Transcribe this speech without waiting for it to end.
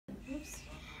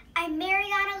I'm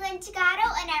MarianaLynn Togado,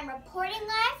 and I'm reporting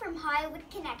live from Hollywood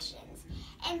Connections.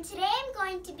 And today I'm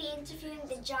going to be interviewing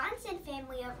the Johnson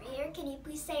family over here. Can you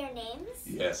please say your names?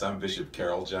 Yes, I'm Bishop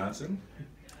Carroll Johnson.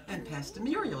 And Pastor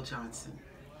Muriel Johnson.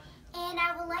 And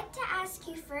I would like to ask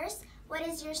you first, what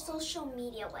is your social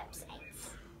media websites?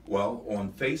 Well,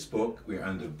 on Facebook, we're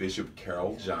under Bishop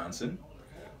Carroll Johnson.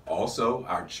 Also,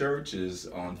 our church is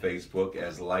on Facebook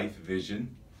as Lifevision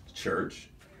Church.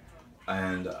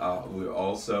 And we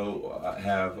also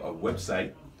have a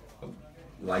website,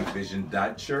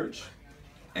 lifevision.church.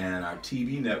 And our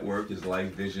TV network is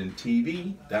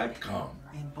lifevisiontv.com.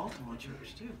 And Baltimore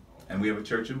Church, too. And we have a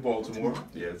church in Baltimore.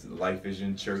 Yes,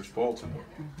 Lifevision Church, Baltimore.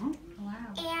 Wow.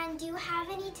 And do you have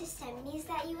any testimonies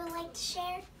that you would like to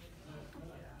share?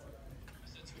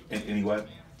 Any what?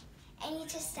 Any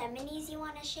testimonies you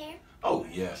want to share? Oh,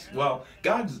 yes. Well,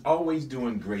 God's always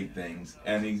doing great things,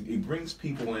 and He brings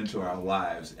people into our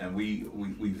lives, and we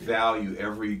value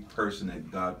every person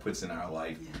that God puts in our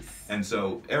life. Yes. And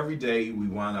so every day we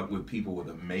wind up with people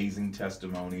with amazing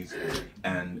testimonies,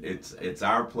 and it's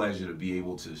our pleasure to be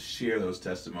able to share those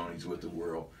testimonies with the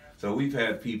world. So we've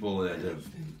had people that have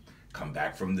come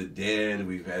back from the dead.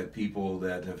 We've had people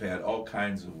that have had all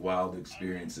kinds of wild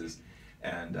experiences,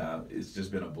 and it's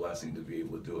just been a blessing to be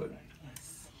able to do it.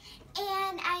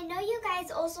 And I know you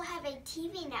guys also have a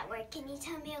TV network. Can you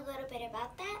tell me a little bit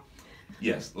about that?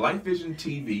 Yes,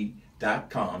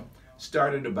 LifeVisionTV.com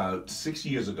started about 6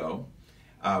 years ago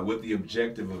with the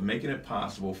objective of making it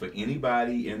possible for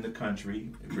anybody in the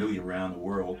country, really around the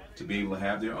world, to be able to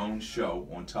have their own show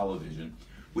on television.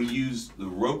 We use the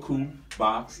Roku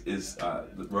box,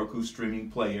 the Roku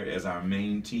streaming player, as our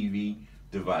main TV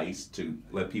device to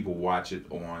let people watch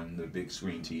it on the big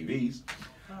screen TVs.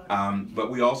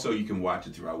 But you can watch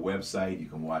it through our website. You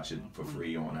can watch it for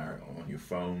free on your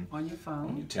phone, on your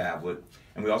tablet,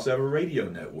 and we also have a radio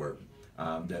network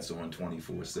that's on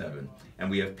 24/7. And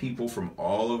we have people from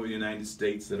all over the United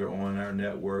States that are on our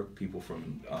network. People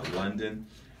from London,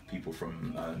 people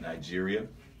from Nigeria.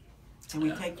 And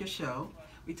we take your show.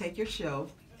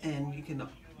 And you can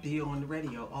be on the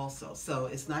radio also. So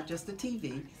it's not just the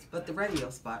TV, but the radio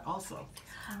spot also.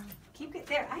 Keep it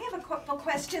there. I have a couple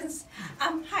questions.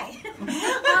 Hi.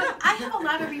 I have a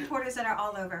lot of reporters that are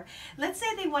all over. Let's say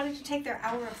they wanted to take their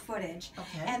hour of footage,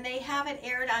 and they have it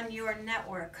aired on your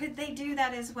network. Could they do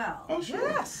that as well? Oh, sure.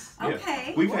 Yes. Yeah.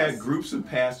 Okay. We've had groups of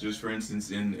pastors, for instance,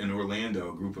 in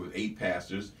Orlando, a group of 8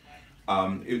 pastors.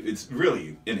 It's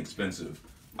really inexpensive.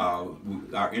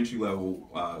 Our entry-level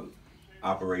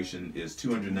operation is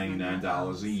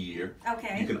 $299 a year.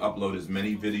 Okay. You can upload as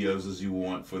many videos as you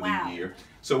want for the year.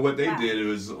 So what they did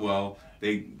was, well,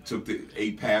 they took the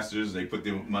 8 pastors, they put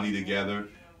their money together,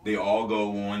 they all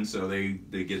go on, so they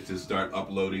get to start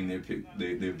uploading their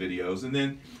videos. And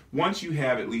then once you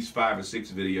have at least 5 or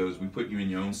 6 videos, we put you in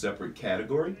your own separate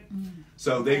category.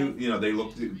 So they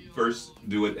look to first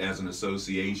do it as an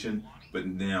association, but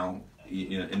now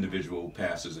individual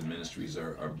pastors and ministries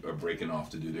are breaking off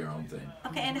to do their own thing.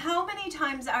 Okay, and how many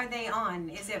times are they on?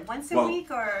 Is it once a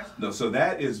week or? No, so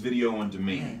that is video on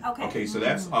demand. Okay. Okay, so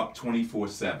that's up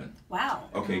 24/7. Wow.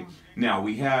 Okay, now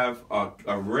we have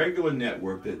a regular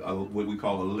network that what we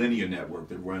call a linear network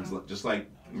that runs just like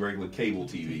regular cable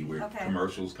TV, where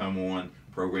commercials come on,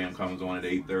 program comes on at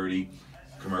 8:30,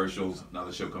 commercials,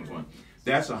 another show comes on.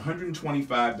 That's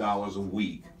 $125 a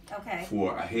week. Okay.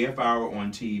 For a half hour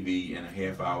on TV and a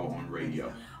half hour on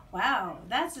radio. Wow,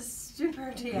 that's a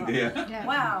super deal. Yeah.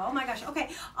 Wow, oh my gosh. Okay,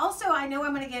 also I know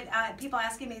I'm going to get people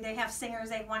asking me, they have singers,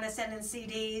 they want to send in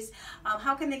CDs.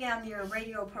 How can they get on your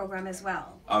radio program as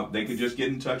well? They could just get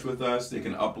in touch with us. They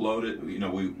can upload it.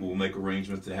 We'll make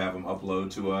arrangements to have them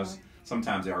upload to us.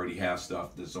 Sometimes they already have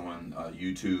stuff that's on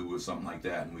YouTube or something like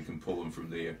that, and we can pull them from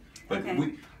there. But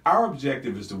our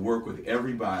objective is to work with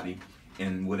everybody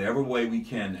in whatever way we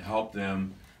can to help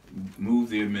them move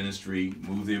their ministry,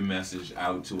 move their message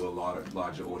out to a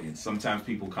larger audience. Sometimes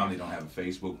people come, they don't have a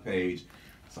Facebook page,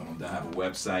 some of them don't have a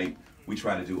website. We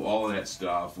try to do all of that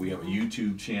stuff. We have a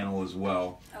YouTube channel as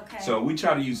well. Okay. So we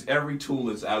try to use every tool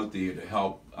that's out there to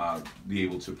help be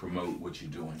able to promote what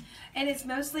you're doing. And it's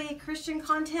mostly Christian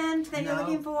content that you're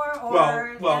looking for?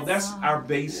 Or well, that's our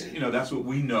base, that's what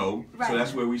we know, so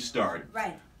that's where we start.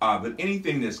 Right. But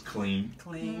anything that's clean.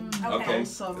 Okay.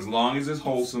 As long as it's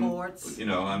wholesome. Sports.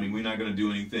 We're not going to do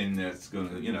anything that's going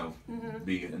to,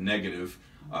 be a negative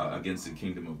against the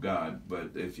kingdom of God.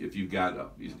 But if you've got,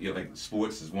 like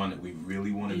sports is one that we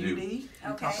really want to do.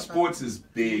 Okay. Sports is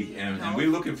big, and we're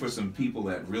looking for some people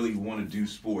that really want to do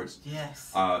sports.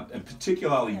 Yes. And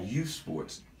particularly youth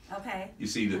sports. Okay. You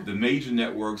see, the major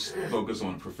networks focus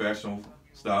on professional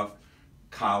stuff,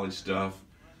 college stuff.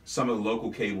 some of the local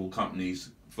cable companies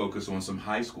focus on some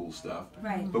high school stuff.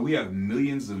 Right. But we have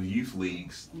millions of youth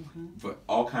leagues for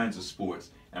all kinds of sports,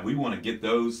 and we want to get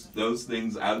those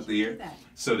things out there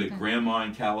so that Grandma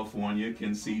in California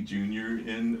can see Junior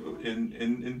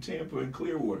in Tampa and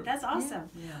Clearwater. That's awesome.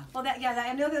 Yeah. Well,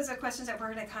 I know those are questions that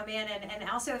we're going to come in, and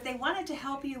also if they wanted to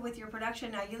help you with your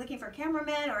production, are you looking for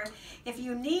cameramen, or if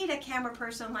you need a camera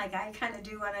person like I kind of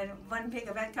do on one big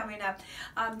event coming up,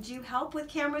 do you help with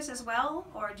cameras as well,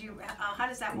 or do you? How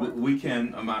does that work? We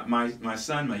can. My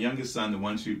son, my youngest son, the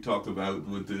one you talked about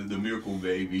with the miracle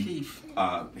baby,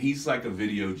 he's like a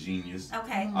video genius.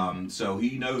 Okay. So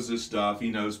he knows this stuff. He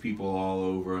knows people all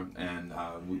over, and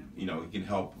he can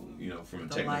help. From a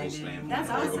technical standpoint,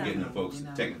 that's awesome. Getting the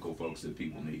technical folks that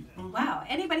people need. Wow.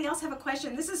 Anybody else have a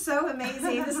question? This is so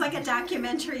amazing. This is like a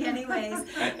documentary, anyways.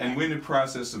 And we're in the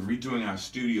process of redoing our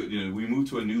studio. We moved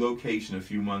to a new location a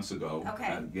few months ago.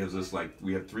 Okay. It gives us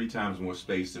we have 3 times more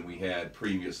space than we had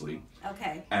previously.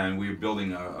 Okay. And we're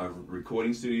building a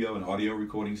recording studio, an audio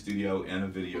recording studio, and a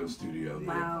video studio.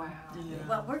 Wow. Yeah.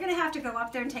 Well, we're going to have to go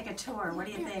up there and take a tour. What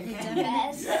do you think?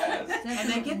 Yes.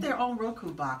 And they get their own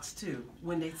Roku box too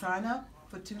when they sign up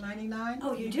for $2.99.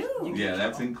 Oh, you do? Yeah,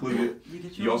 that's included.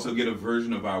 You also get a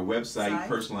version of our website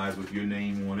personalized with your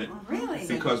name on it. Oh, really?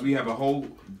 Because we have a whole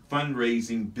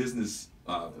fundraising business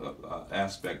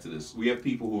aspect to this. We have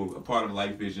people who are a part of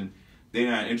Lifevision. They're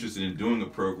not interested in doing a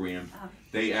program.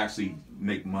 They actually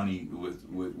make money with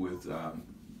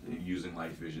using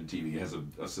Lifevision TV. It has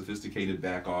a sophisticated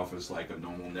back office like a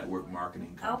normal network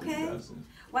marketing company does.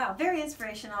 Wow, very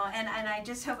inspirational. And I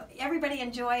just hope everybody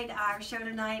enjoyed our show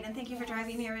tonight. And thank you for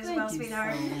driving here as well,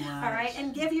 sweetheart. So much. All right,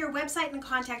 and give your website and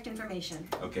contact information.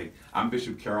 Okay, I'm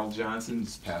Bishop Carroll Johnson.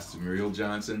 This is Pastor Muriel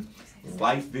Johnson.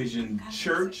 Lifevision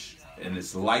Church. And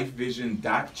it's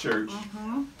lifevision.church,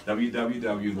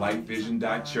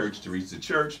 www.lifevision.church to reach the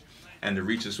church. And to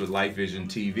reach us with Lifevision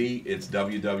TV, it's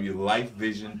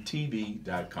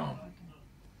www.lifevisiontv.com.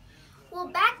 Well,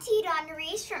 back to you, Dawn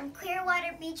Reese from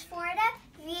Clearwater Beach, Florida,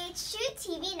 VH2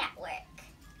 TV Network.